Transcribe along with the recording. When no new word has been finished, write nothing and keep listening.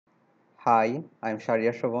Hi, I'm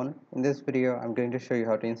Sharia Shravan. In this video, I'm going to show you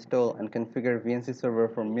how to install and configure VNC server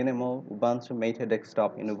for minimal Ubuntu Mate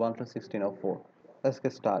desktop in Ubuntu 16.04. Let's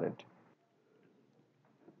get started.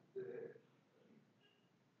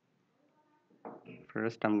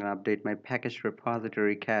 First, I'm going to update my package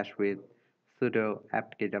repository cache with sudo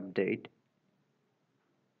apt-get update.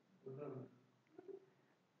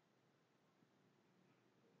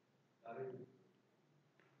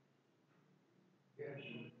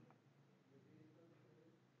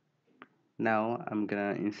 Now I'm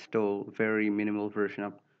gonna install very minimal version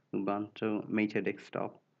of Ubuntu Mate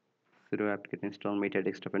desktop. Sudo apt-get install Mate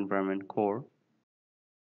desktop environment core.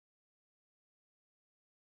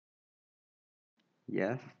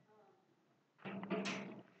 Yes.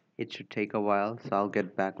 It should take a while, so I'll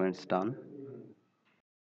get back when it's done.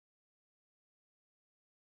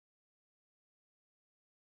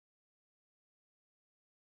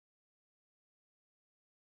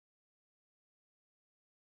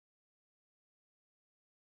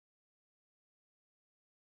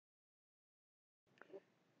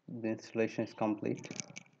 The installation is complete.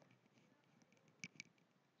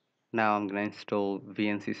 Now I'm going to install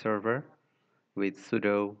VNC server with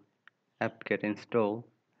sudo apt-get install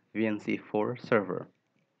vnc4 server.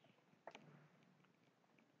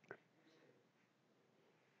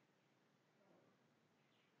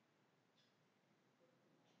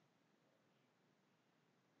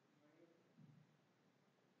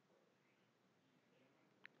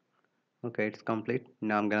 Okay, it's complete.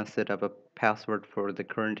 Now I'm going to set up a password for the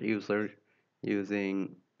current user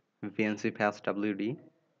using vnc passwd.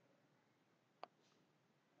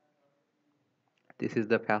 This is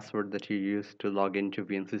the password that you use to log into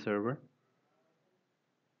VNC server.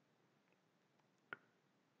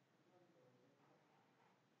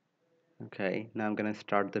 Okay, now I'm going to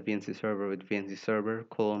start the VNC server with VNC server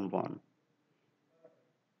 :1.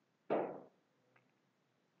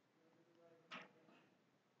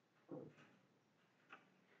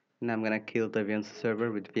 Now I'm going to kill the VNC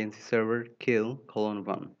server with VNC server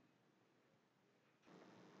kill:1.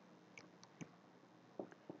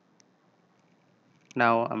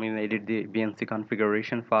 Now I'm going to edit the VNC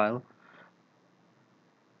configuration file,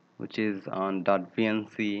 which is on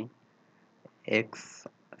 .vnc x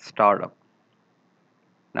startup.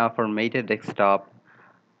 Now for Mate desktop,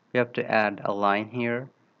 we have to add a line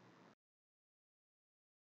here.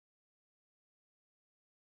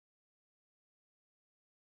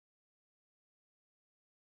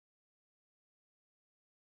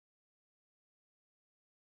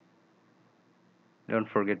 Don't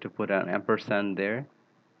forget to put an ampersand there.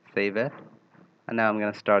 Save it. And now I'm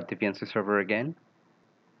going to start the VNC server again.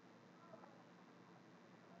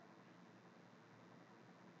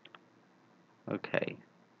 Okay.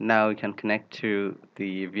 Now we can connect to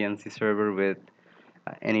the VNC server with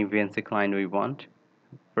any VNC client we want.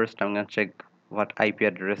 First, I'm going to check what IP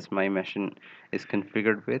address my machine is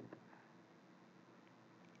configured with.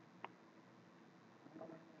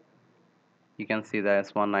 You can see that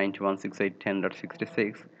it's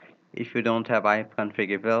 192.168.10.66. If you don't have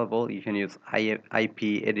ipconfig available, you can use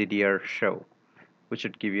ip-addr show, which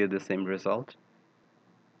should give you the same result.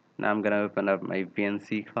 Now I'm going to open up my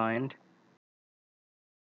VNC client.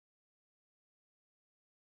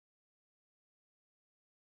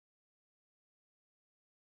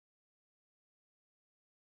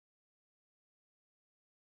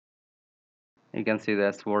 You can see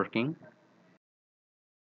that's working.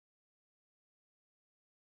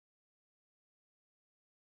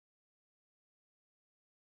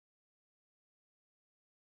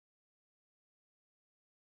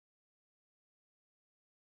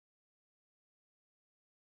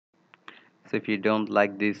 So if you don't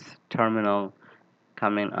like this terminal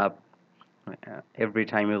coming up every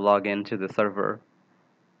time you log into the server,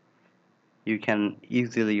 you can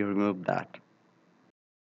easily remove that.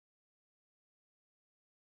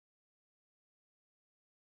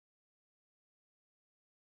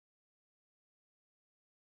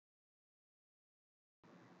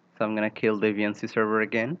 So I'm going to kill the VNC server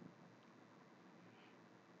again.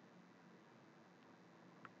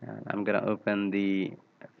 And I'm going to open the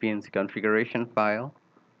VNC configuration file.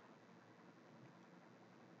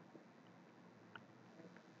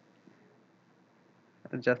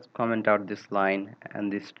 Just comment out this line,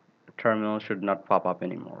 and this terminal should not pop up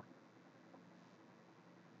anymore.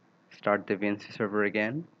 Start the VNC server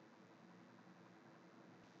again.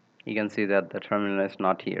 You can see that the terminal is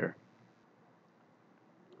not here.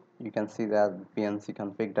 You can see that VNC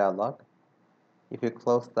config dialog. If you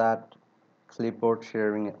close that, clipboard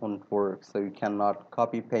sharing won't work, so you cannot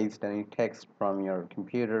copy paste any text from your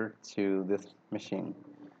computer to this machine.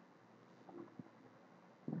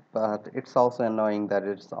 but it's also annoying that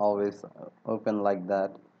it's always open like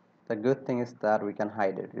that. The good thing is that we can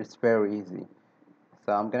hide it. It's very easy.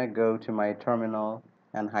 So I'm gonna go to my terminal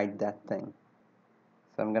and hide that thing.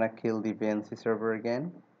 So I'm gonna kill the VNC server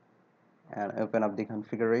again and open up the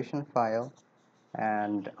configuration file,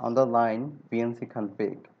 and on the line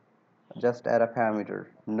vncconfig just add a parameter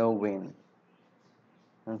no win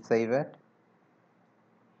and save it.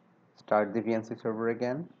 Start the VNC server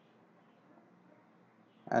again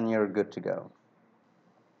and you're good to go.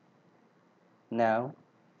 Now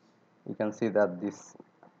you can see that this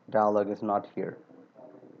dialog is not here,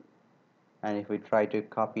 and if we try to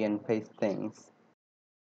copy and paste things,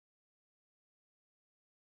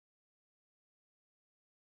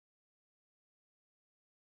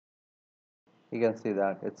 you can see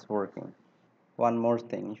that it's working. One more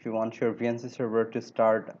thing, if you want your VNC server to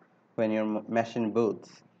start when your machine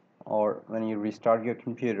boots or when you restart your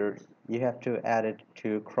computer, you have to add it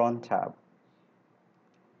to cron tab.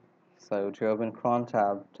 So to open cron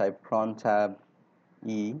tab, type cron tab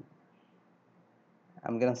E.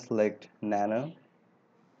 I'm gonna select nano,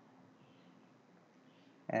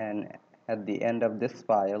 and at the end of this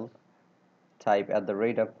file type at the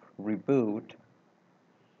rate of reboot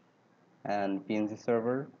and VNC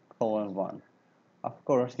server :1. Of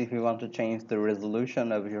course, if you want to change the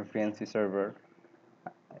resolution of your VNC server,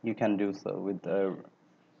 you can do so with the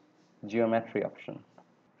geometry option.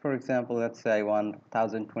 For example, let's say I want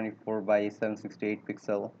 1024 by 768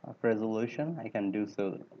 pixel of resolution. I can do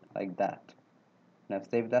so like that. Now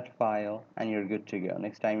save that file and you're good to go.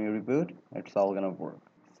 Next time you reboot, it's all gonna work.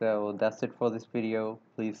 So that's it for this video.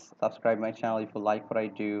 Please subscribe my channel if you like what I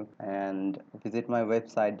do, and visit my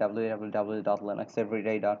website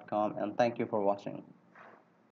www.linuxeveryday.com, and thank you for watching.